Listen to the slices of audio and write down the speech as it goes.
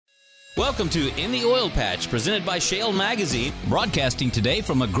Welcome to In the Oil Patch, presented by Shale Magazine, broadcasting today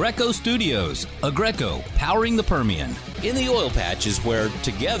from Agreco Studios. Agreco, powering the Permian. In the Oil Patch is where,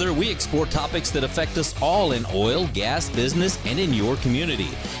 together, we explore topics that affect us all in oil, gas, business, and in your community.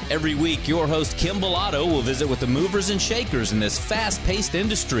 Every week, your host, Kim Bellotto, will visit with the movers and shakers in this fast-paced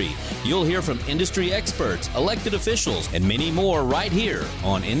industry. You'll hear from industry experts, elected officials, and many more right here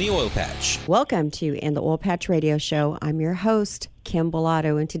on In the Oil Patch. Welcome to In the Oil Patch Radio Show. I'm your host, Kim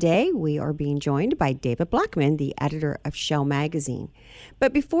Bellotto, and today we are being joined by David Blackman, the editor of Shale Magazine.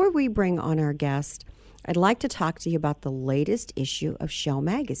 But before we bring on our guest, I'd like to talk to you about the latest issue of Shale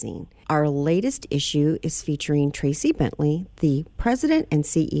Magazine. Our latest issue is featuring Tracy Bentley, the president and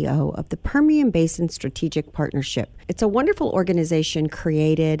CEO of the Permian Basin Strategic Partnership. It's a wonderful organization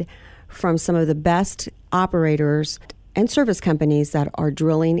created from some of the best operators and service companies that are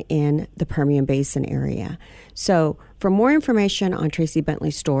drilling in the Permian Basin area. So for more information on Tracy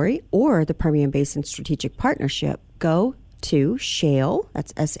Bentley's story or the Permian Basin Strategic Partnership, go to Shale,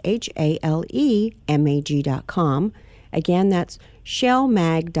 that's SHALEMAG.com. Again, that's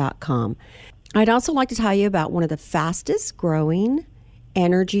shalemag.com. I'd also like to tell you about one of the fastest growing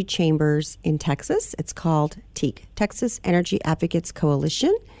energy chambers in Texas. It's called TEAC, Texas Energy Advocates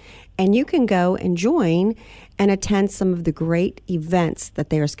Coalition. And you can go and join and attend some of the great events that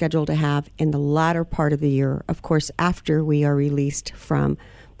they are scheduled to have in the latter part of the year, of course, after we are released from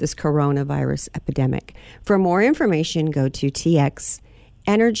this coronavirus epidemic. For more information, go to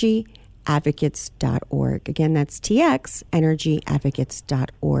txenergyadvocates.org. Again, that's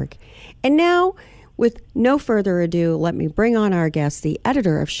txenergyadvocates.org. And now, with no further ado, let me bring on our guest, the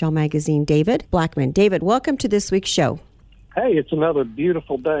editor of Shale Magazine, David Blackman. David, welcome to this week's show. Hey, it's another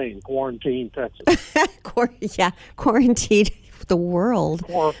beautiful day in Quarantine, Texas. Quarantined the world.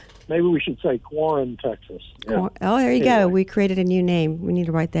 Or maybe we should say Quarant, Texas. Yeah. Oh, there you go. We created a new name. We need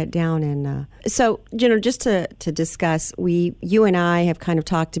to write that down. And so, just to discuss, you and I have kind of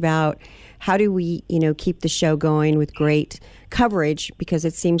talked about how do we, keep the show going with great coverage, because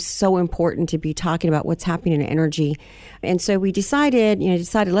it seems so important to be talking about what's happening in energy. And so we decided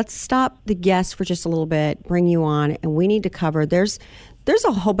let's stop the guests for just a little bit, bring you on, and we need to cover. There's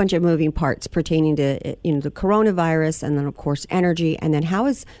a whole bunch of moving parts pertaining to the coronavirus, and then of course energy, and then how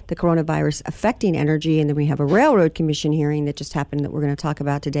is the coronavirus affecting energy, and then we have a Railroad Commission hearing that just happened that we're going to talk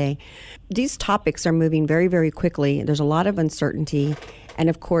about today. These topics are moving very, very quickly. There's a lot of uncertainty, and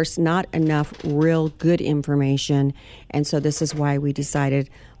of course not enough real good information, and so this is why we decided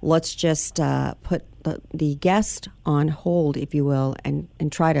let's just put the guest on hold, if you will, and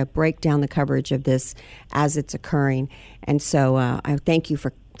try to break down the coverage of this as it's occurring. And so I thank you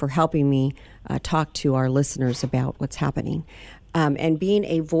for helping me talk to our listeners about what's happening and being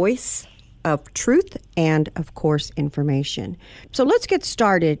a voice of truth and, of course, information. So let's get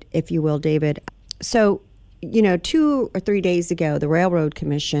started, if you will, David. So, 2 or 3 days ago, the Railroad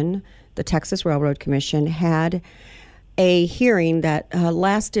Commission, the Texas Railroad Commission, had a hearing that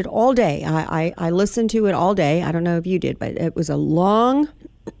lasted all day. I listened to it all day. I don't know if you did, but it was a long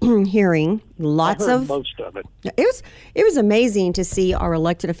hearing. I heard most of it. It was amazing to see our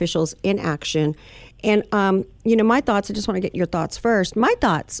elected officials in action. And, my thoughts, I just want to get your thoughts first. My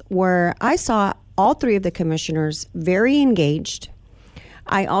thoughts were I saw all three of the commissioners very engaged.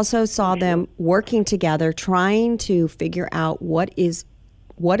 I also saw them working together, trying to figure out what is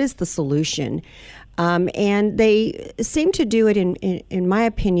the solution. And they seemed to do it, in my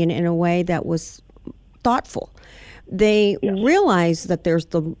opinion, in a way that was thoughtful. They realized that there's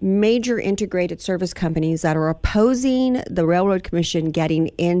the major integrated service companies that are opposing the Railroad Commission getting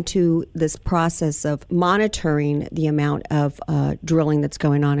into this process of monitoring the amount of drilling that's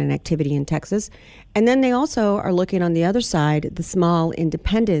going on in activity in Texas. And then they also are looking on the other side, the small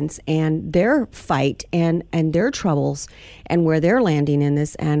independents and their fight and their troubles and where they're landing in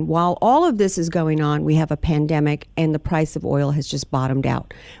this. And while all of this is going on, we have a pandemic and the price of oil has just bottomed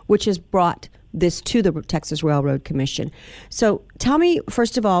out, which has brought this to the Texas Railroad Commission. So tell me,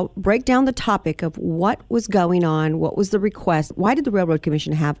 first of all, break down the topic of what was going on, what was the request, why did the Railroad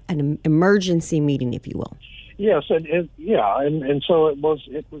Commission have an emergency meeting, if you will? Yes, and so it was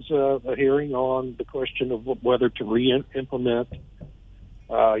a hearing on the question of whether to re-implement,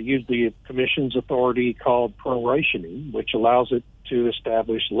 use the Commission's authority called prorationing, which allows it to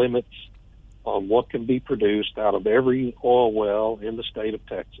establish limits on what can be produced out of every oil well in the state of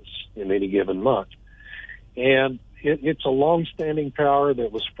Texas in any given month. And it's a long-standing power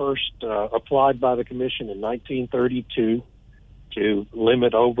that was first applied by the Commission in 1932 to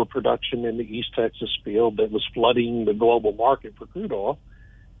limit overproduction in the East Texas field that was flooding the global market for crude oil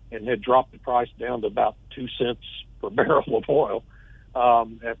and had dropped the price down to about 2 cents per barrel of oil.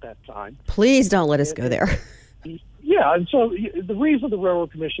 at that time. Please don't let us go there. Yeah, and so the reason the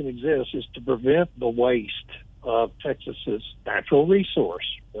Railroad Commission exists is to prevent the waste of Texas's natural resource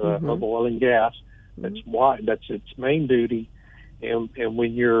of oil and gas. That's its main duty, and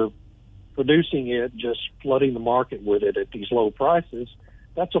when you're producing it, just flooding the market with it at these low prices,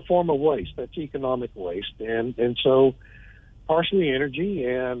 that's a form of waste. That's economic waste, and so Parsley Energy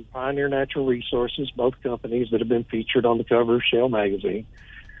and Pioneer Natural Resources, both companies that have been featured on the cover of Shale magazine,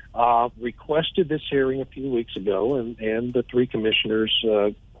 requested this hearing a few weeks ago, and the three commissioners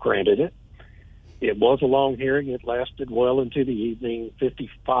granted it. It was a long hearing. It lasted well into the evening.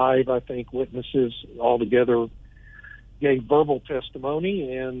 55, I think, witnesses altogether gave verbal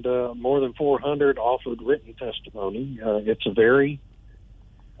testimony, and more than 400 offered written testimony. It's a very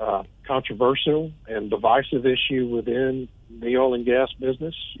controversial and divisive issue within the oil and gas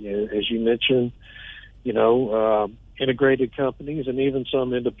business. As you mentioned, integrated companies and even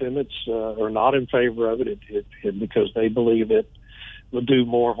some independents are not in favor of it because they believe it would do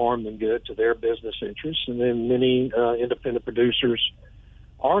more harm than good to their business interests. And then many independent producers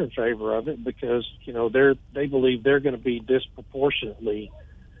are in favor of it because, they believe they're going to be disproportionately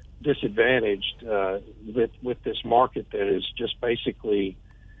disadvantaged with this market that is just basically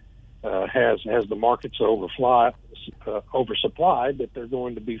has the markets oversupplied, that they're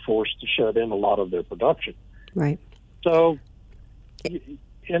going to be forced to shut in a lot of their production. Right. So,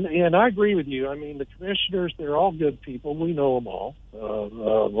 and I agree with you. I mean, the commissioners, they're all good people. We know them all.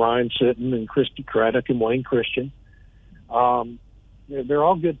 Ryan Sitton and Christy Craddock and Wayne Christian. They're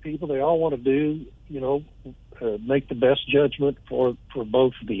all good people. They all want to do, make the best judgment for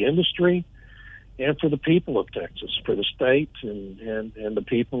both the industry and for the people of Texas, for the state and the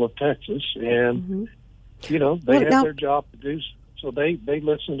people of Texas. And, they have their job to do. So they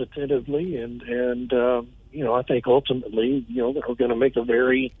listen attentively and I think ultimately, they're going to make a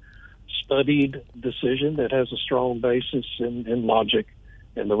very studied decision that has a strong basis in logic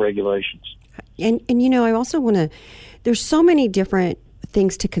and the regulations. And I also want to, there's so many different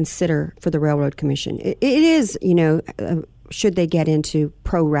things to consider for the Railroad Commission. It is, should they get into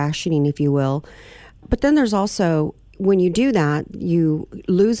pro-rationing, if you will. But then there's also, when you do that, you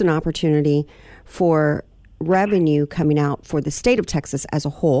lose an opportunity for revenue coming out for the state of Texas as a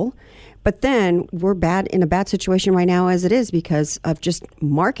whole. But then we're in a bad situation right now as it is because of just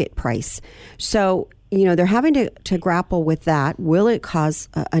market price. So, they're having to grapple with that. Will it cause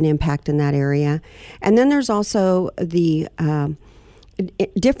an impact in that area? And then there's also the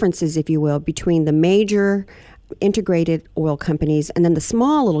differences, if you will, between the major integrated oil companies and then the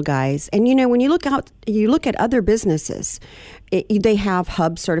small little guys. And when you look at other businesses, they have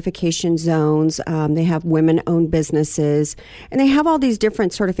hub certification zones, they have women-owned businesses, and they have all these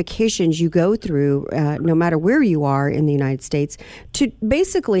different certifications you go through, no matter where you are in the United States, to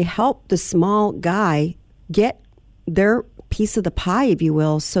basically help the small guy get their piece of the pie, if you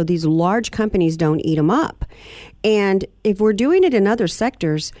will, so these large companies don't eat them up. And if we're doing it in other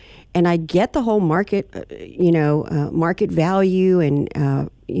sectors, and I get the whole market, market value, and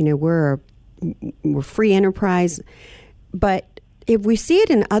we're free enterprise, but if we see it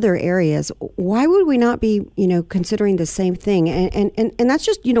in other areas, why would we not be, considering the same thing? And that's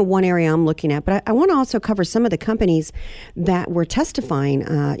just, one area I'm looking at. But I want to also cover some of the companies that were testifying.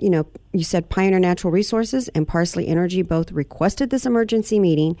 You said Pioneer Natural Resources and Parsley Energy both requested this emergency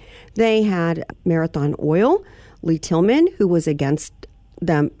meeting. They had Marathon Oil, Lee Tillman, who was against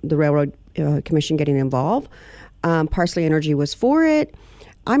the Railroad Commission getting involved. Parsley Energy was for it.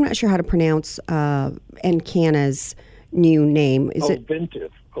 I'm not sure how to pronounce Encana's new name. Is it Ovintiv?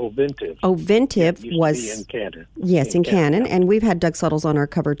 Ovintiv was in Canton. Yes, in Canton, and we've had Doug Suttles on our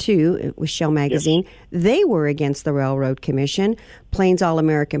cover too with Shale magazine. Yes. They were against the Railroad Commission. Plains All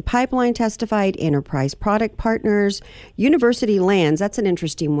American Pipeline testified. Enterprise Product Partners, University Lands. That's an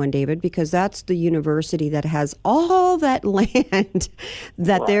interesting one, David, because that's the university that has all that land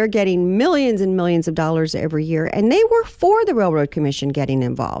that they're getting millions and millions of dollars every year, and they were for the Railroad Commission getting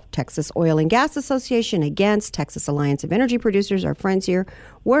involved. Texas Oil and Gas Association against. Texas Alliance of Energy Producers, our friends here,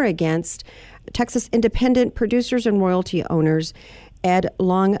 were against. Texas Independent Producers and Royalty Owners, Ed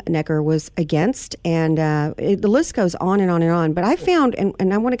Longnecker, was against, and the list goes on and on and on. But I found,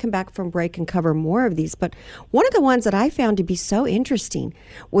 and I want to come back from break and cover more of these, but one of the ones that I found to be so interesting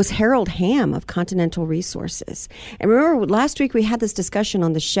was Harold Hamm of Continental Resources. And remember, last week we had this discussion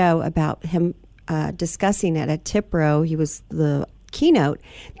on the show about him discussing it at TIPRO. He was the keynote,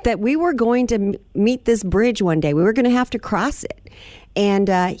 that we were going to meet this bridge one day. We were going to have to cross it. And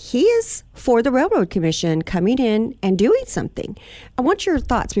he is for the Railroad Commission coming in and doing something. I want your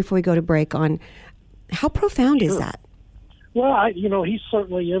thoughts before we go to break on how profound is that? Well, he's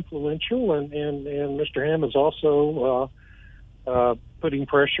certainly influential, and Mr. Ham is also putting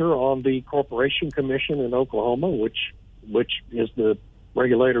pressure on the Corporation Commission in Oklahoma, which is the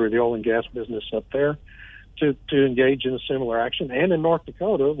regulator of the oil and gas business up there, to engage in a similar action. And in North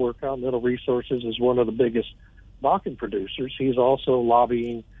Dakota, where Continental Resources is one of the biggest Bakken producers, he's also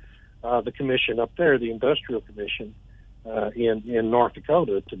lobbying the commission up there, the Industrial Commission in North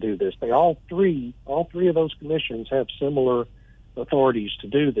Dakota, to do this. All three of those commissions have similar authorities to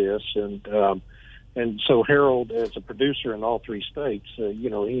do this, and so Harold, as a producer in all three states,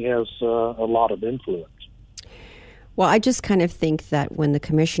 he has a lot of influence. Well, I just kind of think that when the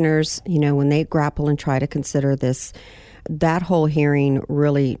commissioners, when they grapple and try to consider this, that whole hearing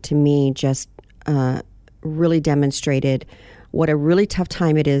really, to me, just really demonstrated what a really tough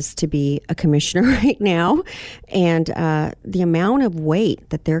time it is to be a commissioner right now, and the amount of weight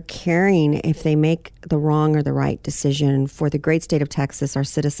that they're carrying if they make the wrong or the right decision for the great state of Texas, our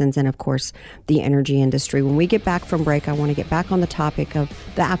citizens, and of course the energy industry. When we get back from break, I want to get back on the topic of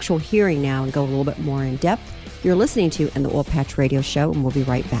the actual hearing now and go a little bit more in depth. You're listening to In the Oil Patch Radio Show, and we'll be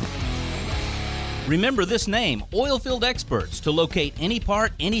right back. Remember this name, Oilfield Experts, to locate any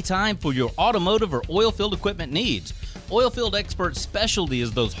part, anytime for your automotive or oilfield equipment needs. Oilfield Experts' specialty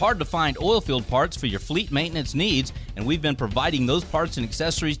is those hard-to-find oilfield parts for your fleet maintenance needs, and we've been providing those parts and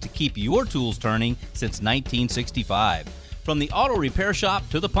accessories to keep your tools turning since 1965. From the auto repair shop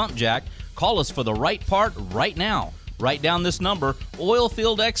to the pump jack, call us for the right part right now. Write down this number,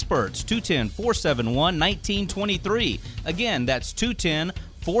 Oilfield Experts, 210-471-1923. Again, that's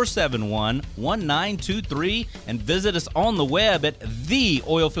 210-471-1923, and visit us on the web at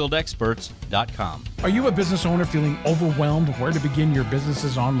theoilfieldexperts.com. Are you a business owner feeling overwhelmed where to begin your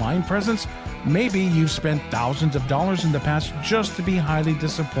business's online presence? Maybe you've spent thousands of dollars in the past just to be highly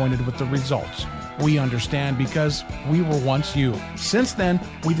disappointed with the results. We understand because we were once you. Since then,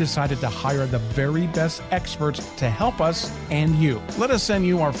 we decided to hire the very best experts to help us and you. Let us send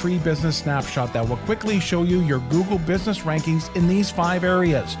you our free business snapshot that will quickly show you your Google business rankings in these 5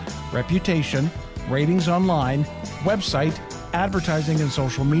 areas: reputation, ratings online, website, advertising and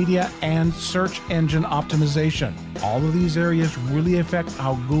social media, and search engine optimization. All of these areas really affect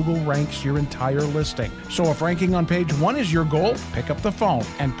how Google ranks your entire listing. So if ranking on page 1 is your goal, pick up the phone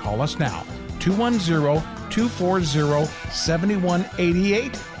and call us now.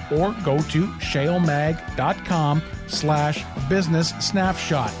 210-240-7188 or go to shalemag.com/business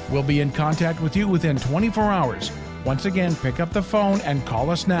snapshot. We'll be in contact with you within 24 hours. Once again, pick up the phone and call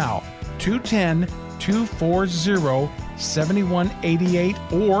us now.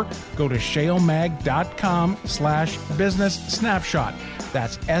 210-240-7188 or go to shalemag.com/business snapshot.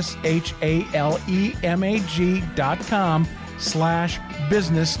 That's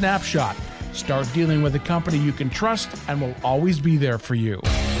SHALEMAG.com/business snapshot. Start dealing with a company you can trust and will always be there for you.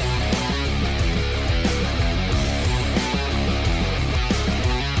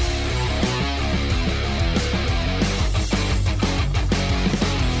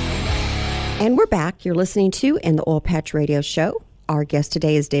 And we're back. You're listening to In the Oil Patch Radio Show. Our guest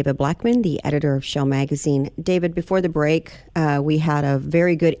today is David Blackman, the editor of Shale Magazine. David, before the break, we had a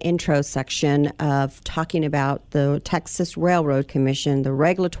very good intro section of talking about the Texas Railroad Commission, the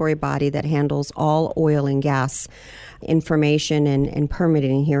regulatory body that handles all oil and gas information and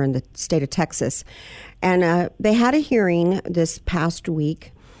permitting here in the state of Texas. And they had a hearing this past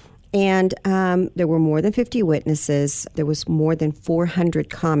week. And there were more than 50 witnesses. There was more than 400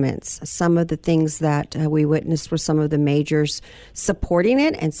 comments. Some of the things that we witnessed were some of the majors supporting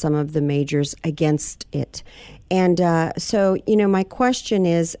it and some of the majors against it. And so, my question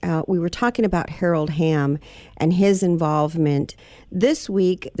is, we were talking about Harold Ham and his involvement. This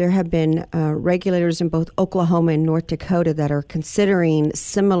week, there have been regulators in both Oklahoma and North Dakota that are considering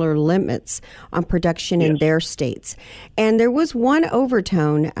similar limits on production in their states. And there was one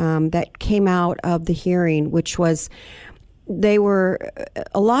overtone that came out of the hearing, which was a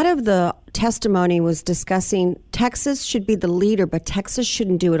lot of the testimony was discussing Texas should be the leader, but Texas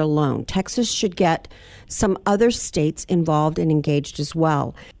shouldn't do it alone. Texas should get some other states involved and engaged as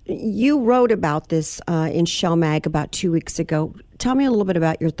well. You wrote about this in Shale Mag about 2 weeks ago. Tell me a little bit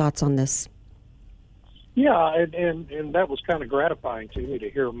about your thoughts on this. Yeah, and that was kind of gratifying to me to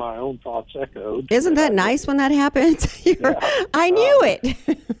hear my own thoughts echoed. Isn't that nice when that happens? I knew it.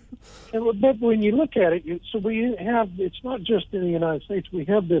 But when you look at it, so we have, it's not just in the United States, we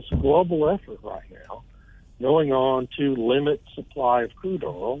have this global effort right now going on to limit supply of crude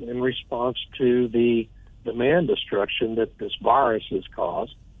oil in response to the demand destruction that this virus has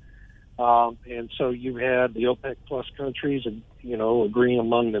caused. And so you had the OPEC plus countries, agreeing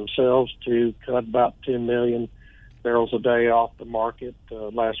among themselves to cut about 10 million barrels a day off the market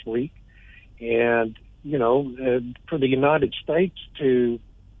last week. And, for the United States to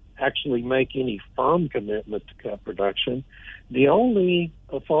actually make any firm commitment to cut production, the only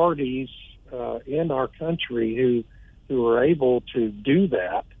authorities in our country who are able to do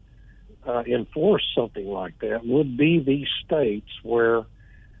that, enforce something like that, would be these states where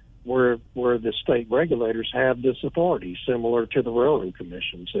the state regulators have this authority, similar to the railroad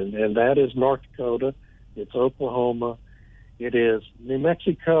commissions, and that is North Dakota, it's Oklahoma, it is New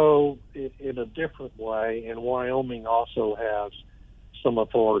Mexico in a different way, and Wyoming also has some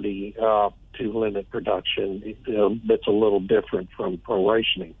authority to limit production that's a little different from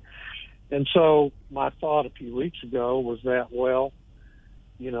prorationing. And so my thought a few weeks ago was that,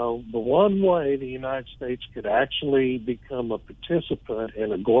 the one way the United States could actually become a participant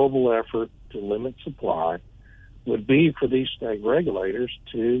in a global effort to limit supply would be for these state regulators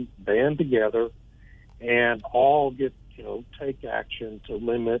to band together and all take action to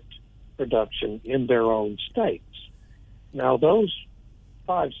limit production in their own states. Now, those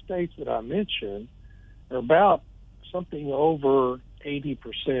 5 states that I mentioned are about something over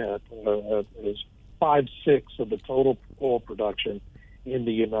 80%, is 5/6 of the total oil production in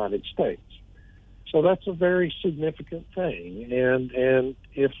the United States. So that's a very significant thing. And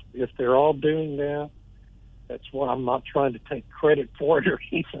if they're all doing that, that's why I'm not trying to take credit for it or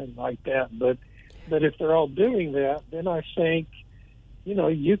anything like that. But if they're all doing that, then I think,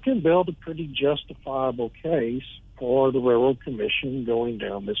 you can build a pretty justifiable case for the Railroad Commission going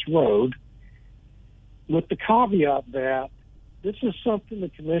down this road, with the caveat that this is something the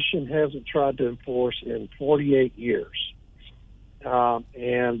Commission hasn't tried to enforce in 48 years.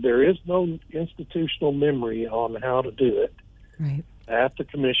 And there is no institutional memory on how to do it at the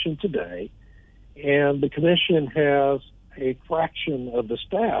Commission today. And the Commission has a fraction of the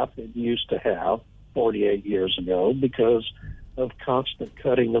staff it used to have 48 years ago because of constant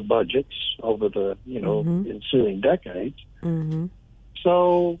cutting of budgets over the, ensuing decades. Mm-hmm.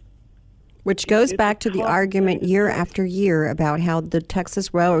 So... Which goes back to the argument year after year about how the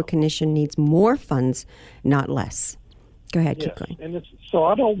Texas Railroad Commission needs more funds, not less. Go ahead, keep going. And so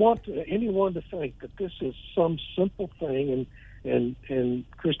I don't want anyone to think that this is some simple thing, and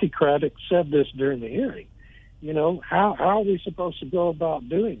Christy Craddock said this during the hearing. How are we supposed to go about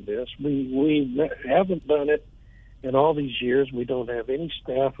doing this? We haven't done it in all these years. We don't have any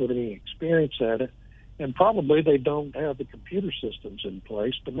staff with any experience at it, and probably they don't have the computer systems in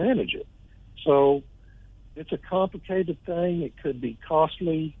place to manage it. So it's a complicated thing. It could be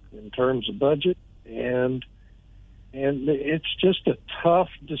costly in terms of budget, and it's just a tough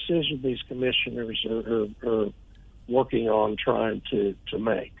decision these commissioners are working on trying to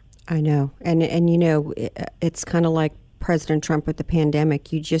make. I know. And it's kind of like President Trump with the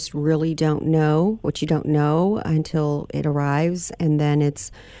pandemic. You just really don't know what you don't know until it arrives, and then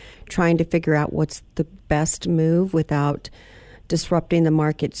it's trying to figure out what's the best move without disrupting the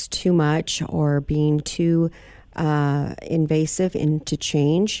markets too much or being too invasive into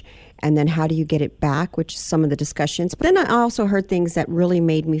change. And then how do you get it back, which is some of the discussions. But then I also heard things that really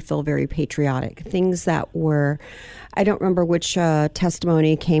made me feel very patriotic, things that were, I don't remember which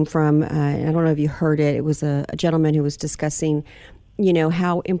testimony came from. I don't know if you heard it. It was a gentleman who was discussing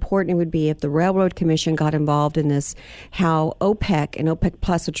how important it would be if the Railroad Commission got involved in this, how OPEC and OPEC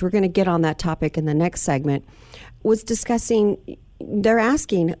Plus, which we're going to get on that topic in the next segment, was discussing. They're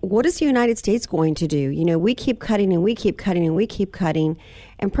asking, what is the United States going to do? We keep cutting and we keep cutting and we keep cutting.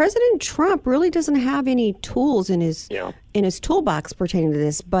 And President Trump really doesn't have any tools in his toolbox pertaining to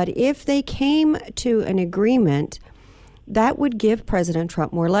this. But if they came to an agreement, that would give President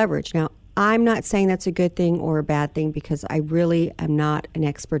Trump more leverage. Now, I'm not saying that's a good thing or a bad thing because I really am not an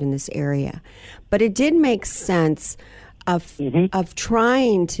expert in this area. But it did make sense of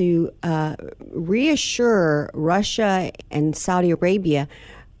trying to reassure Russia and Saudi Arabia.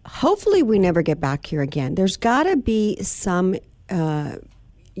 Hopefully we never get back here again. There's got to be some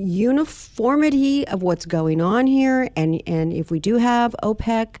uniformity of what's going on here. And if we do have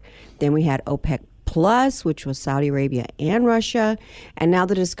OPEC, then we had OPEC Plus, which was Saudi Arabia and Russia. And now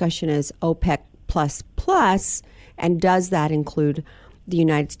the discussion is OPEC Plus, and does that include the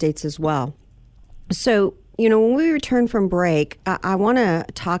United States as well? So, when we return from break, I want to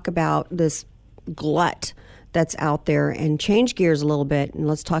talk about this glut that's out there and change gears a little bit. And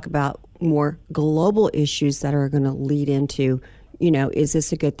let's talk about more global issues that are going to lead into, is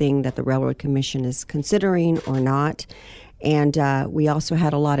this a good thing that the Railroad Commission is considering or not? And we also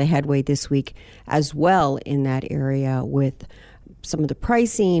had a lot of headway this week as well in that area with some of the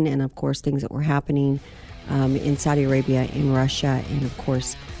pricing and, of course, things that were happening in Saudi Arabia, in Russia, and, of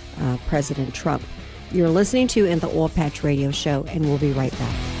course, President Trump. You're listening to In the Oil Patch Radio Show, and we'll be right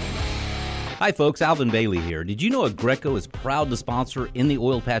back. Hi folks, Alvin Bailey here. Did you know Agreco is proud to sponsor In the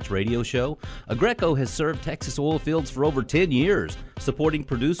Oil Patch Radio Show? Agreco has served Texas oil fields for over 10 years, supporting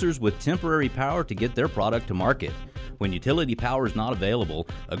producers with temporary power to get their product to market. When utility power is not available,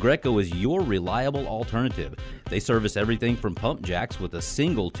 Agreco is your reliable alternative. They service everything from pump jacks with a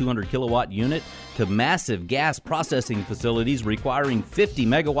single 200 kilowatt unit to massive gas processing facilities requiring 50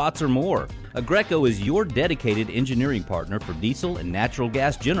 megawatts or more. Agreco is your dedicated engineering partner for diesel and natural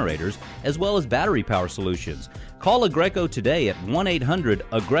gas generators, as well as battery power solutions. Call Agreco today at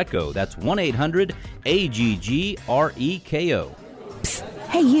 1-800-AGRECO. That's 1-800-AGGREKO. Psst.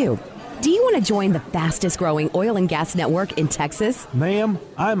 Hey, you. Do you want to join the fastest growing oil and gas network in Texas? Ma'am,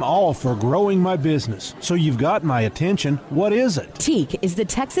 I'm all for growing my business, so you've got my attention. What is it? TEAC is the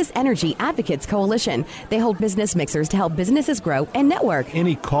Texas Energy Advocates Coalition. They hold business mixers to help businesses grow and network.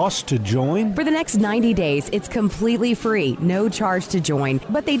 Any cost to join? For the next 90 days, it's completely free, no charge to join.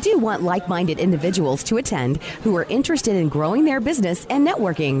 But they do want like-minded individuals to attend who are interested in growing their business and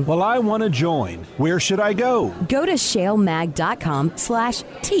networking. Well, I want to join. Where should I go? Go to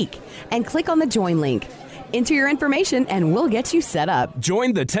shalemag.com/TEAC and click on the join link. Enter your information and we'll get you set up.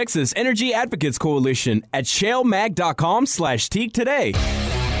 Join the Texas Energy Advocates Coalition at shalemag.com/TEAC today.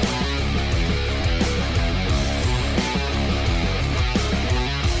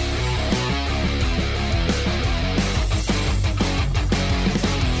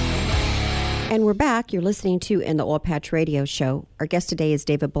 And we're back. You're listening to In the Oil Patch Radio Show. Our guest today is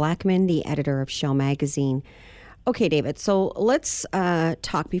David Blackman, the editor of Shale Magazine. Okay, David, so let's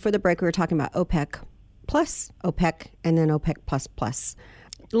talk. Before the break, we were talking about OPEC plus, OPEC, and then OPEC plus plus.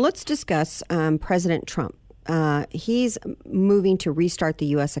 Let's discuss President Trump. He's moving to restart the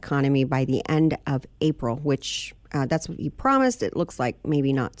U.S. economy by the end of April, which that's what he promised. It looks like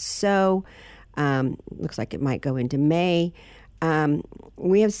maybe not so. Looks like it might go into May.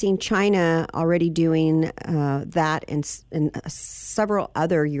 We have seen China already doing that, and several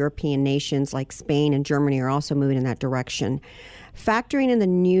other European nations like Spain and Germany are also moving in that direction. Factoring in the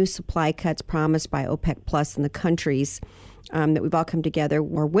new supply cuts promised by OPEC Plus and the countries that we've all come together,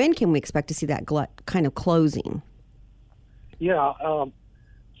 or when can we expect to see that glut kind of closing? Yeah,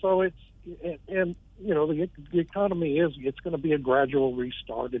 so it's, and you know, the economy it's going to be a gradual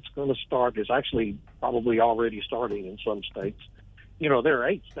restart. It's going to start. It's actually probably already starting in some states. You know, there are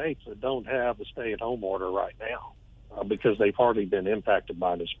 8 states that don't have a stay-at-home order right now because they've hardly been impacted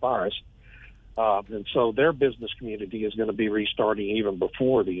by this virus. And so their business community is going to be restarting even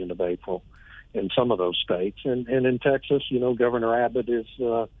before the end of April in some of those states. And in Texas, you know, Governor Abbott is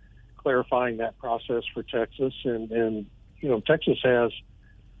clarifying that process for Texas. And you know, Texas has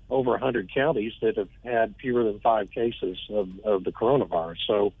over 100 counties that have had fewer than 5 cases of the coronavirus.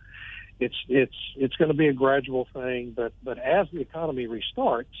 So it's going to be a gradual thing, but as the economy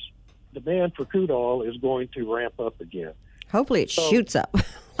restarts, demand for crude oil is going to ramp up again. Hopefully it shoots up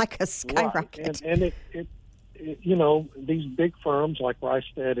like a skyrocket. Right. And it you know, these big firms like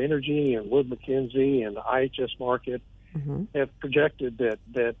Rystad Energy and Wood Mackenzie and the IHS Markit have projected that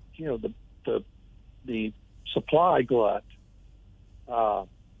you know the supply glut for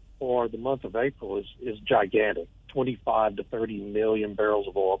the month of April is gigantic. 25 to 30 million barrels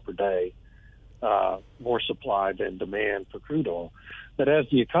of oil per day, more supply than demand for crude oil. But as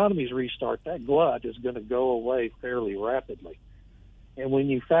the economies restart, that glut is going to go away fairly rapidly. And when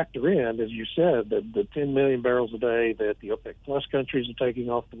you factor in, as you said, the 10 million barrels a day that the OPEC Plus countries are taking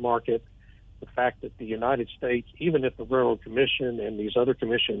off the market, the fact that the United States, even if the Railroad Commission and these other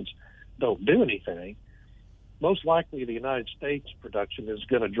commissions don't do anything, most likely the United States production is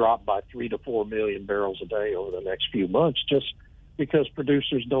going to drop by 3 to 4 million barrels a day over the next few months, just because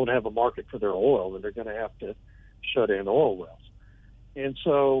producers don't have a market for their oil and they're going to have to shut in oil wells. And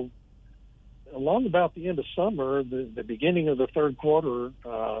so along about the end of summer, the beginning of the third quarter,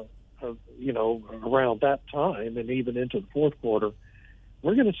 you know, around that time and even into the fourth quarter,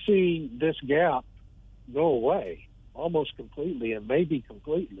 we're going to see this gap go away almost completely, and maybe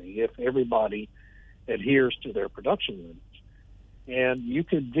completely if everybody adheres to their production limits. And you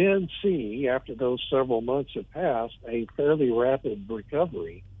could then see, after those several months have passed, a fairly rapid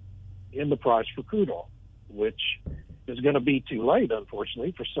recovery in the price for crude oil, which is going to be too late,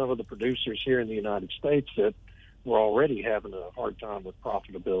 unfortunately, for some of the producers here in the United States that were already having a hard time with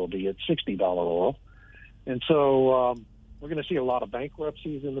profitability at $60 oil. And so we're going to see a lot of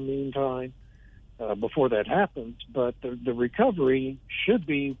bankruptcies in the meantime before that happens, but the recovery should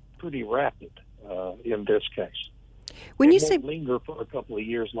be pretty rapid in this case. When you it say won't linger for a couple of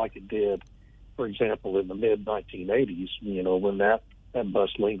years like it did, for example, in the mid-1980s, you know, when that that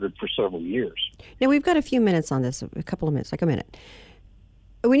bust lingered for several years. Now, we've got a few minutes on this, a couple of minutes, like a minute.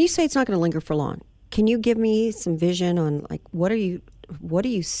 When you say it's not going to linger for long, can you give me some vision on, like, what do you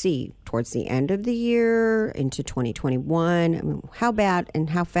see towards the end of the year into 2021? I mean, how bad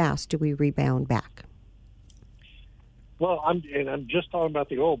and how fast do we rebound back? Well, I'm just talking about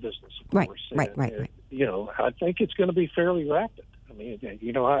the oil business, of right, course. Right. You know, I think it's going to be fairly rapid. I mean,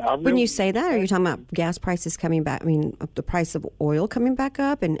 you know, I when you say that, are you talking about gas prices coming back? I mean, the price of oil coming back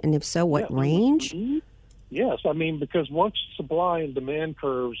up, and if so, what range? Mm-hmm. Yes, I mean, because once supply and demand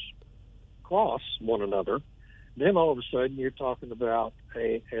curves cross one another, then all of a sudden you're talking about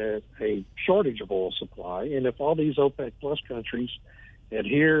a shortage of oil supply. And if all these OPEC plus countries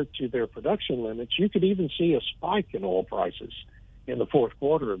adhere to their production limits, you could even see a spike in oil prices in the fourth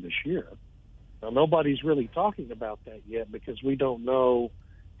quarter of this year. Now, nobody's really talking about that yet because we don't know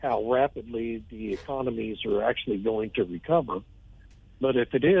how rapidly the economies are actually going to recover. But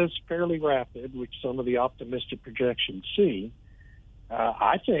if it is fairly rapid, which some of the optimistic projections see,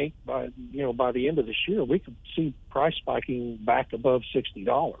 I think by the end of this year, we could see price spiking back above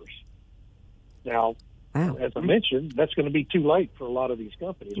 $60. Now, wow. As I mentioned, that's going to be too late for a lot of these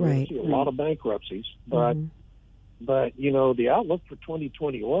companies. We're going to see a lot of bankruptcies. But you know, the outlook for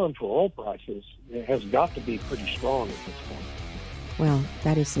 2021 for oil prices has got to be pretty strong at this point. Well,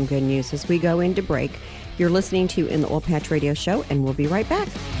 that is some good news. As we go into break, you're listening to In the Oil Patch Radio Show, and we'll be right back.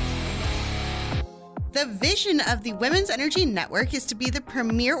 The vision of the Women's Energy Network is to be the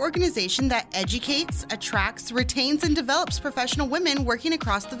premier organization that educates, attracts, retains, and develops professional women working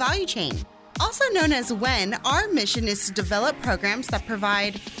across the value chain. Also known as WEN, our mission is to develop programs that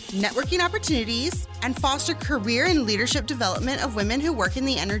provide networking opportunities and foster career and leadership development of women who work in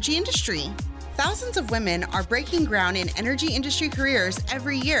the energy industry. Thousands of women are breaking ground in energy industry careers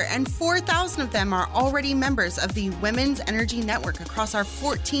every year, and 4,000 of them are already members of the Women's Energy Network across our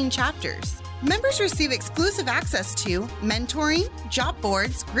 14 chapters. Members receive exclusive access to mentoring, job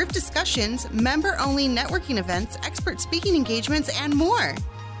boards, group discussions, member-only networking events, expert speaking engagements, and more.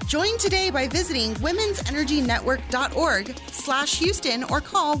 Join today by visiting women'senergynetwork.org/Houston or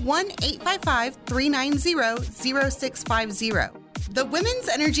call 1-855-390-0650. The Women's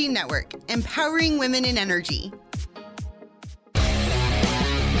Energy Network, empowering women in energy.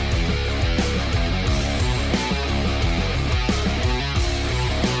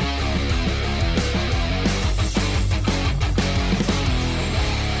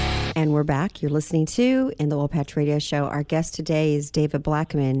 And we're back. You're listening to In the Oil Patch Radio Show. Our guest today is David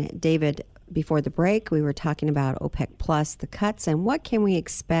Blackman. David, before the break, we were talking about OPEC Plus, the cuts, and what can we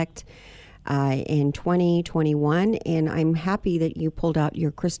expect in 2021. And I'm happy that you pulled out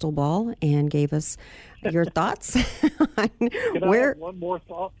your crystal ball and gave us your thoughts. Can I have one more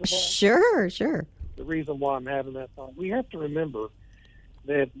thought to that? Sure. The reason why I'm having that thought, we have to remember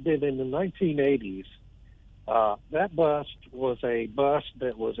that in the 1980s, that bust was a bust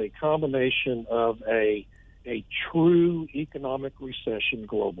that was a combination of a true economic recession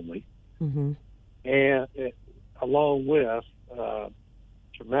globally, and along with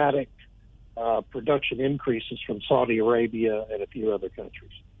dramatic production increases from Saudi Arabia and a few other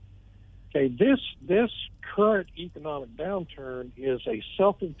countries. Okay, this current economic downturn is a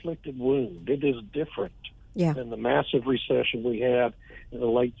self-inflicted wound. It is different than the massive recession we had in the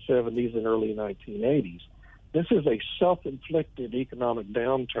late 70s and early 1980s. This is a self-inflicted economic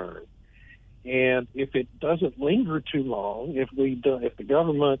downturn, and if it doesn't linger too long, if the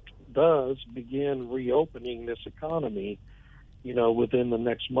government does begin reopening this economy, within the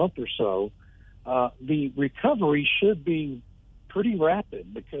next month or so, the recovery should be pretty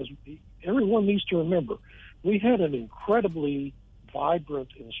rapid because everyone needs to remember we had an incredibly vibrant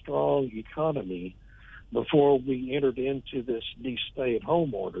and strong economy before we entered into these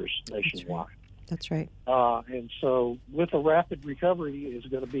stay-at-home orders nationwide. That's right. And so with a rapid recovery is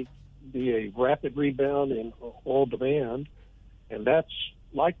going to be a rapid rebound in oil demand, and that's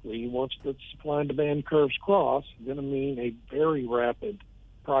likely, once the supply and demand curves cross, going to mean a very rapid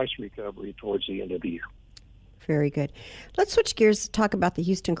price recovery towards the end of the year. Very good. Let's switch gears to talk about the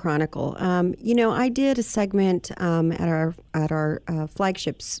Houston Chronicle. I did a segment at our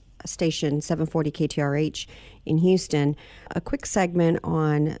flagship station, 740 KTRH in Houston, a quick segment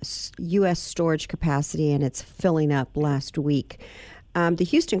on U.S. storage capacity, and it's filling up last week. The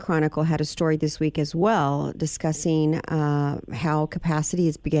Houston Chronicle had a story this week as well discussing how capacity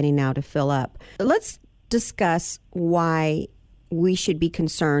is beginning now to fill up. Let's discuss why we should be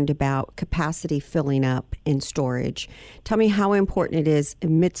concerned about capacity filling up in storage. Tell me how important it is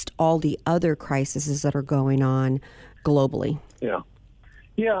amidst all the other crises that are going on globally. Yeah,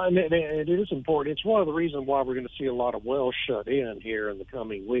 Yeah, and it is important. It's one of the reasons why we're going to see a lot of wells shut in here in the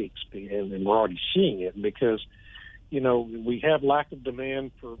coming weeks, and we're already seeing it because, we have lack of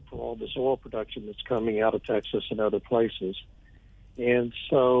demand for all this oil production that's coming out of Texas and other places. And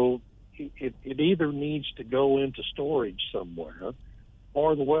so it either needs to go into storage somewhere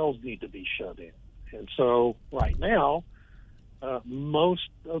or the wells need to be shut in. And so right now, most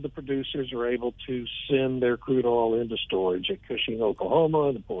of the producers are able to send their crude oil into storage at Cushing,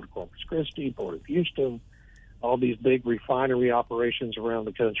 Oklahoma, the Port of Corpus Christi, Port of Houston. All these big refinery operations around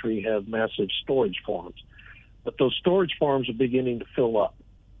the country have massive storage farms. But those storage farms are beginning to fill up.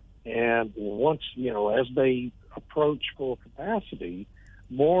 And once, as they approach full capacity,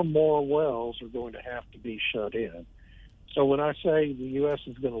 more and more wells are going to have to be shut in. So when I say the U.S.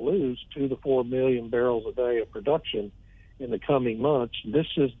 is going to lose 2 to 4 million barrels a day of production in the coming months, this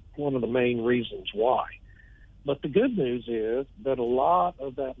is one of the main reasons why. But the good news is that a lot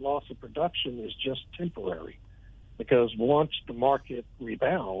of that loss of production is just temporary, because once the market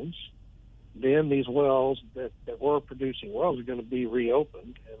rebounds, then these wells that were producing wells are going to be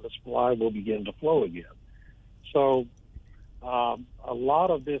reopened and the supply will begin to flow again. So a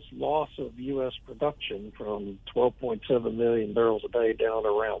lot of this loss of U.S. production from 12.7 million barrels a day down to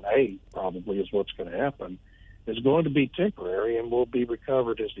around 8 probably is what's going to happen, is going to be temporary and will be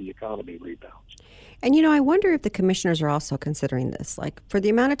recovered as the economy rebounds. And, I wonder if the commissioners are also considering this, like for the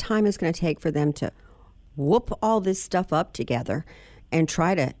amount of time it's going to take for them to whoop all this stuff up together and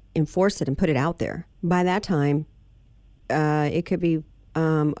try to enforce it and put it out there. By that time, it could be,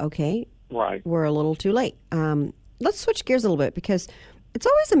 okay, right, we're a little too late. Let's switch gears a little bit, because it's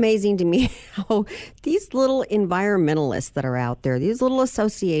always amazing to me how these little environmentalists that are out there, these little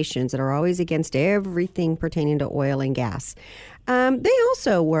associations that are always against everything pertaining to oil and gas, they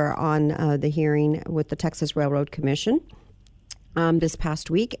also were on the hearing with the Texas Railroad Commission this past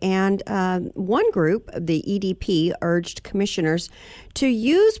week. And one group, the EDP, urged commissioners to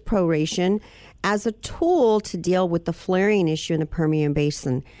use proration as a tool to deal with the flaring issue in the Permian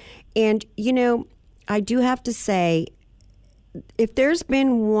Basin. And, I do have to say, if there's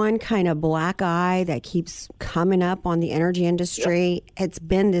been one kind of black eye that keeps coming up on the energy industry, it's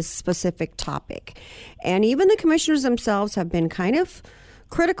been this specific topic. And even the commissioners themselves have been kind of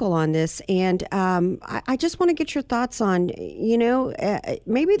critical on this. And I just want to get your thoughts on,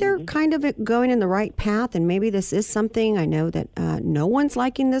 maybe they're kind of going in the right path, and maybe this is something. I know that no one's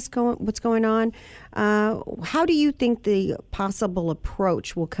liking what's going on. How do you think the possible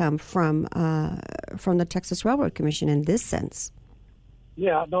approach will come from the Texas Railroad Commission in this sense?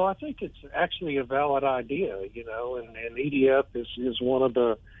 Yeah, no, I think it's actually a valid idea, and EDF is one of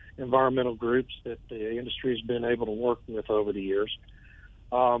the environmental groups that the industry has been able to work with over the years.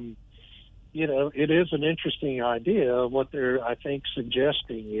 It is an interesting idea. What they're, I think,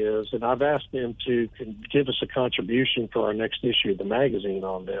 suggesting is, and I've asked them to give us a contribution for our next issue of the magazine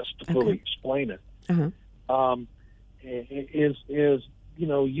on this to fully explain it. Uh-huh.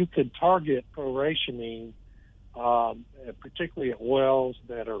 You could target prorationing, particularly at wells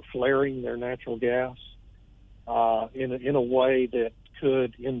that are flaring their natural gas, in a way that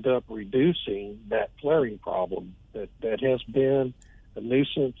could end up reducing that flaring problem that has been a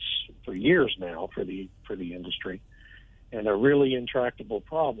nuisance for years now for the industry, and a really intractable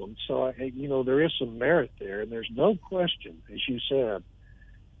problem. So, there is some merit there, and there's no question, as you said,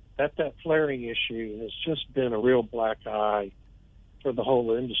 that flaring issue has just been a real black eye for the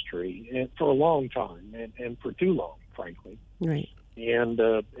whole industry, and for a long time, and for too long, frankly. Right. And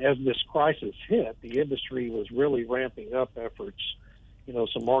as this crisis hit, the industry was really ramping up efforts,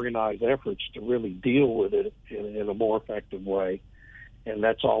 some organized efforts to really deal with it in a more effective way. And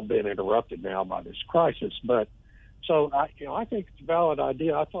that's all been interrupted now by this crisis. But so I think it's a valid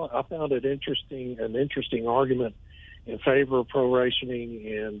idea. I found it an interesting argument in favor of prorationing,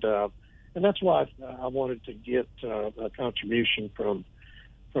 and that's why I wanted to get a contribution from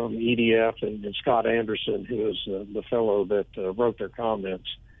EDF and Scott Anderson, who is the fellow that wrote their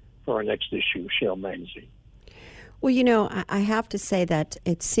comments for our next issue of Shale Magazine. Well, I have to say that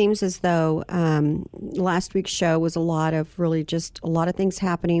it seems as though last week's show was a lot of really just a lot of things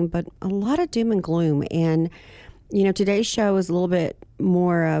happening, but a lot of doom and gloom. And, today's show is a little bit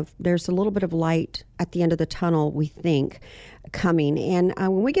more of, there's a little bit of light at the end of the tunnel, we think, coming. And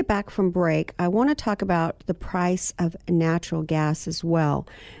when we get back from break, I want to talk about the price of natural gas as well.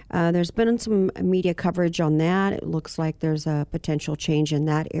 There's been some media coverage on that. It looks like there's a potential change in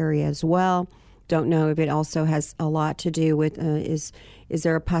that area as well. Don't know if it also has a lot to do with, is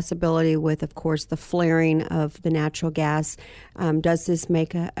there a possibility with, of course, the flaring of the natural gas? Does this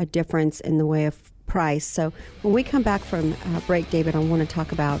make a difference in the way of price. So when we come back from break, David, I want to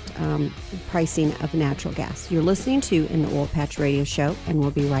talk about pricing of natural gas. You're listening to In the Oil Patch Radio Show, and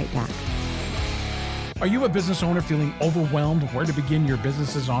we'll be right back. Are you a business owner feeling overwhelmed where to begin your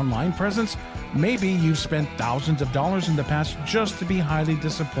business's online presence? Maybe you've spent thousands of dollars in the past just to be highly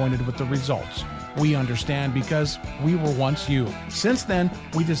disappointed with the results. We understand because we were once you. Since then,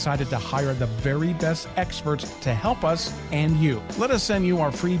 we decided to hire the very best experts to help us and you. Let us send you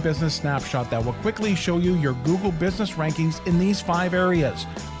our free business snapshot that will quickly show you your Google business rankings in these 5 areas: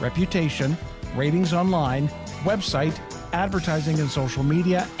 reputation, ratings online, website, advertising and social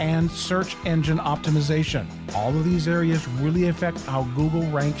media, and search engine optimization. All of these areas really affect how Google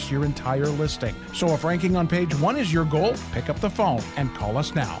ranks your entire listing. So if ranking on page 1 is your goal, pick up the phone and call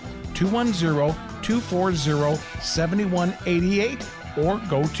us now. 210-240-7188 or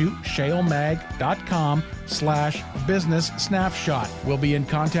go to shalemag.com/business snapshot. We'll be in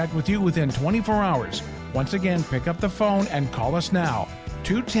contact with you within 24 hours. Once again, pick up the phone and call us now.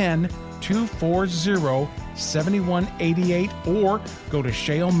 210-240-7188 or go to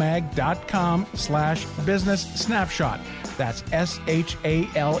shalemag.com/business snapshot. That's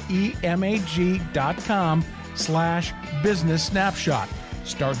shalemag.com/business snapshot.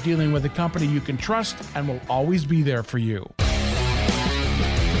 Start dealing with a company you can trust and will always be there for you.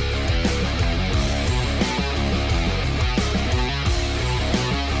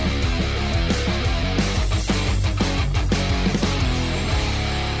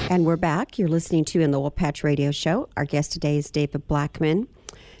 And we're back. You're listening to In the Oil Patch Radio Show. Our guest today is David Blackman.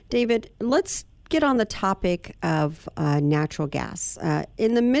 David, let's get on the topic of natural gas.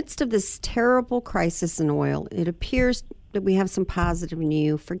 In the midst of this terrible crisis in oil, it appears that we have some positive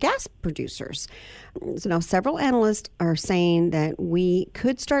news for gas producers. So now several analysts are saying that we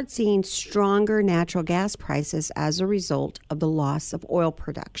could start seeing stronger natural gas prices as a result of the loss of oil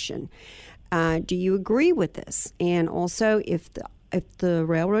production. Do you agree with this? And also, if the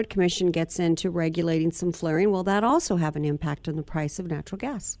Railroad Commission gets into regulating some flaring, will that also have an impact on the price of natural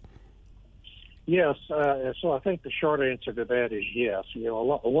gas? Yes, so I think the short answer to that is yes.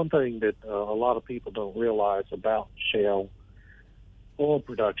 One thing that a lot of people don't realize about shale oil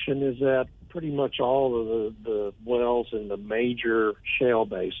production is that pretty much all of the wells in the major shale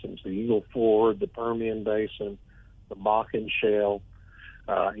basins, the Eagle Ford, the Permian Basin, the Bakken Shale,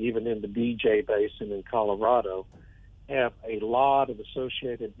 even in the DJ Basin in Colorado, have a lot of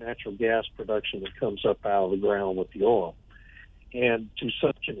associated natural gas production that comes up out of the ground with the oil. And to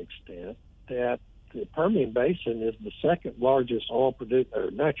such an extent that the Permian Basin is the second largest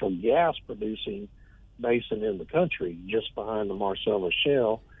natural gas producing basin in the country, just behind the Marcellus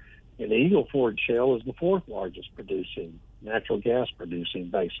Shale. And the Eagle Ford Shale is the 4th largest natural gas producing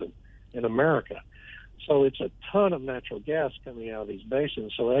basin in America. So it's a ton of natural gas coming out of these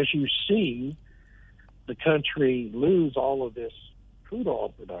basins. So as you see the country lose all of this crude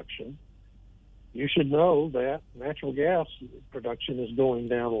oil production, you should know that natural gas production is going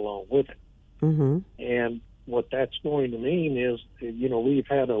down along with it. Mm-hmm. And what that's going to mean is, we've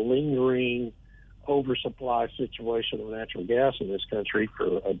had a lingering oversupply situation of natural gas in this country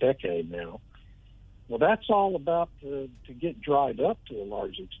for a decade now. Well, that's all about to get dried up to a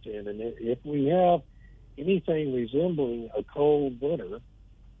large extent. And if we have anything resembling a cold winter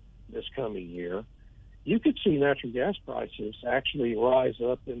this coming year, you could see natural gas prices actually rise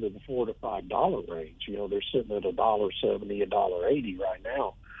up into the $4 to $5 range. They're sitting at $1.70, $1.80 right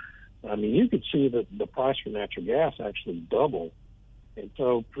now. I mean, you could see that the price for natural gas actually double. And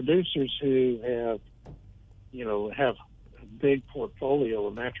so producers who have a big portfolio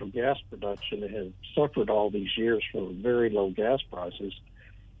of natural gas production and have suffered all these years from very low gas prices,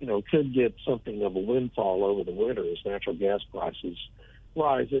 could get something of a windfall over the winter as natural gas prices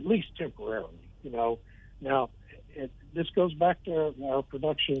rise, at least temporarily. Now, this goes back to our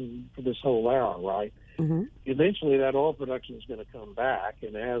production for this whole hour, right? Mm-hmm. Eventually, that oil production is going to come back,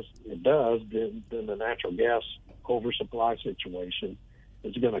 and as it does, then the natural gas oversupply situation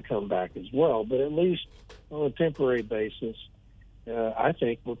is going to come back as well. But at least on a temporary basis, I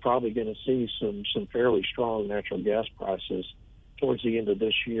think we're probably going to see some fairly strong natural gas prices towards the end of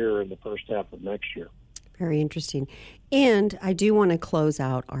this year and the first half of next year. Very interesting. And I do want to close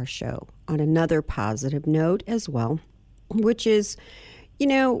out our show on another positive note as well, which is,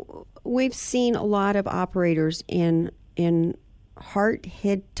 we've seen a lot of operators in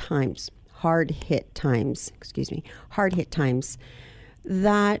hard-hit times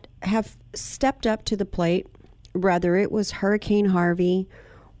that have stepped up to the plate, whether it was Hurricane Harvey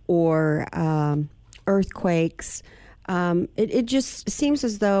or earthquakes. It just seems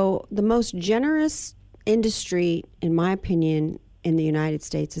as though the most generous industry, in my opinion, in the United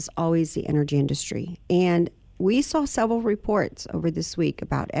States is always the energy industry. And we saw several reports over this week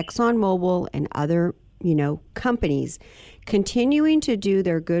about ExxonMobil and other, companies continuing to do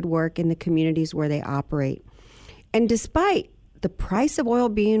their good work in the communities where they operate. And despite the price of oil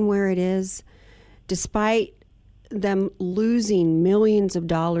being where it is, despite them losing millions of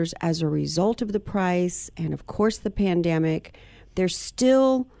dollars as a result of the price and, of course, the pandemic, they're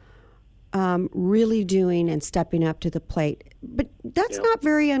still really doing and stepping up to the plate. But that's not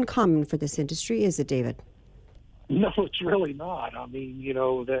very uncommon for this industry, is it, David? No, it's really not. I mean,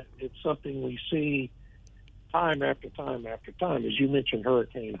 that it's something we see time after time after time. As you mentioned,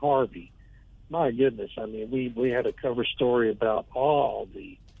 Hurricane Harvey. My goodness, I mean, we had a cover story about all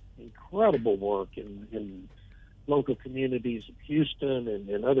the incredible work in local communities of Houston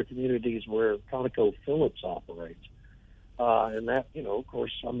and other communities where ConocoPhillips operates. And that, of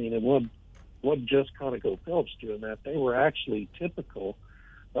course, I mean, it wasn't just ConocoPhillips doing that. They were actually typical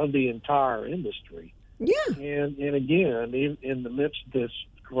of the entire industry. Yeah. And again, in the midst of this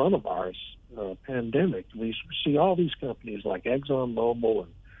coronavirus pandemic, we see all these companies like ExxonMobil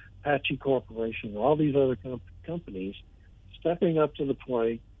and Apache Corporation, all these other companies stepping up to the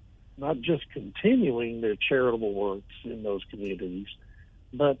plate, not just continuing their charitable works in those communities,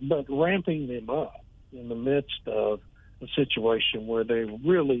 but ramping them up in the midst of a situation where they're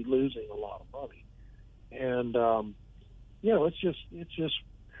really losing a lot of money. And it's just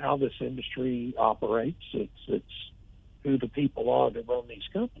how this industry operates. It's who the people are that run these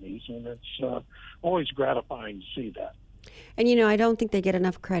companies, and it's always gratifying to see that. And, I don't think they get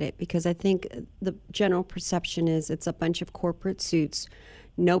enough credit, because I think the general perception is it's a bunch of corporate suits,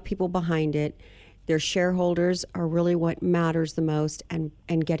 no people behind it. Their shareholders are really what matters the most, and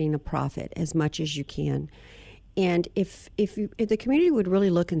getting a profit as much as you can. And if the community would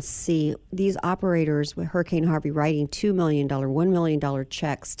really look and see these operators with Hurricane Harvey writing $2 million, $1 million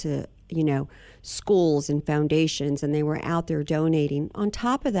checks to, schools and foundations, and they were out there donating. On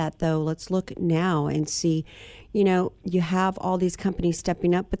top of that, though, let's look now and see, you have all these companies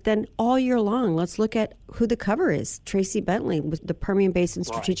stepping up, but then all year long, let's look at who the cover is. Tracy Bentley with the Permian Basin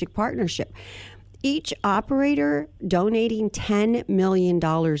Strategic Partnership. Each operator donating $10 million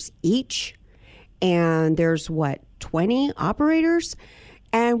each. And there's 20 operators?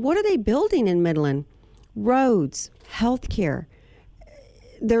 And what are they building in Midland? Roads, healthcare.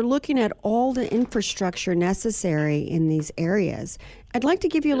 They're looking at all the infrastructure necessary in these areas. I'd like to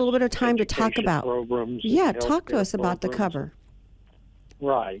give you a little bit of time to talk about. Talk to us about the cover.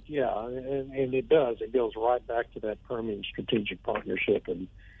 Right, yeah, and it does. It goes right back to that Permian Strategic Partnership and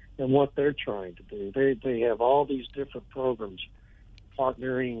what they're trying to do. They have all these different programs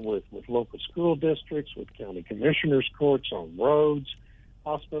partnering with local school districts, with county commissioners' courts on roads,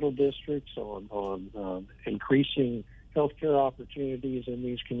 hospital districts, on increasing healthcare opportunities in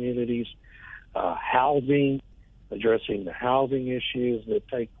these communities, housing, addressing the housing issues that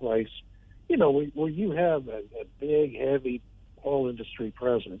take place. Where you have a big, heavy oil industry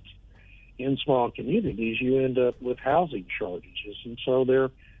presence in small communities, you end up with housing shortages. And so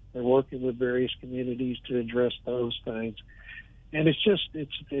they're working with various communities to address those things. And it's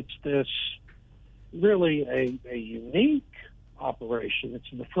this really a unique operation. It's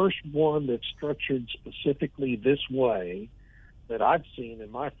the first one that's structured specifically this way that I've seen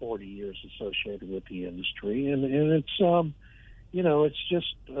in my 40 years associated with the industry. And it's, it's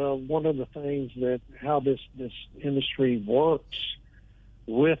just one of the things that how this industry works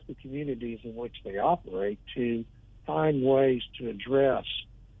with the communities in which they operate to find ways to address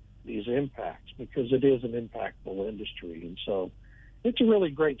these impacts, because it is an impactful industry. And so it's a really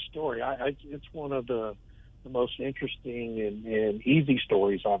great story. It's one of the most interesting and easy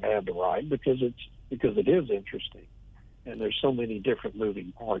stories I've had to write because it is interesting, and there's so many different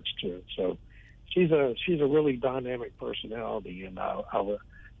moving parts to it. So she's a really dynamic personality, and I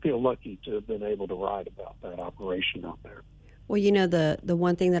feel lucky to have been able to write about that operation out there. Well, the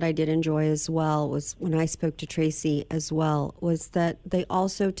one thing that I did enjoy as well was when I spoke to Tracy as well, was that they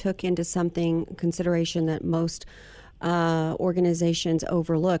also took into consideration that most organizations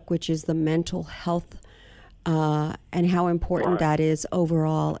overlook, which is the mental health and how important that is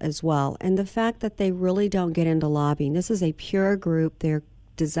overall as well. And the fact that they really don't get into lobbying. This is a pure group. They're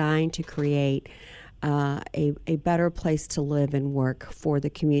designed to create a better place to live and work for the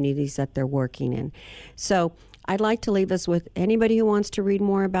communities that they're working in. So I'd like to leave us with anybody who wants to read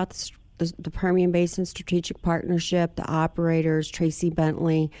more about the Permian Basin Strategic Partnership, the operators, Tracy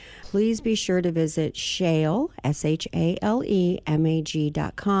Bentley. Please be sure to visit Shale, SHALEMAG.com,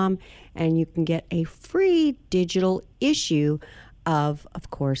 and you can get a free digital issue of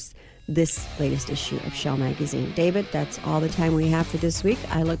course, this latest issue of Shale Magazine. David, that's all the time we have for this week.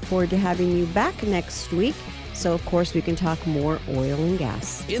 I look forward to having you back next week, so of course we can talk more oil and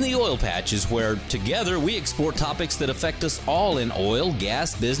gas. In the Oil Patch is where together we explore topics that affect us all in oil,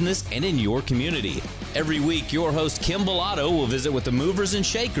 gas, business, and in your community. Every week, your host Kim Bellotto will visit with the movers and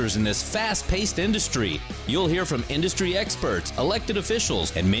shakers in this fast-paced industry. You'll hear from industry experts, elected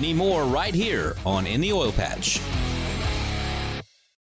officials, and many more right here on In the Oil Patch.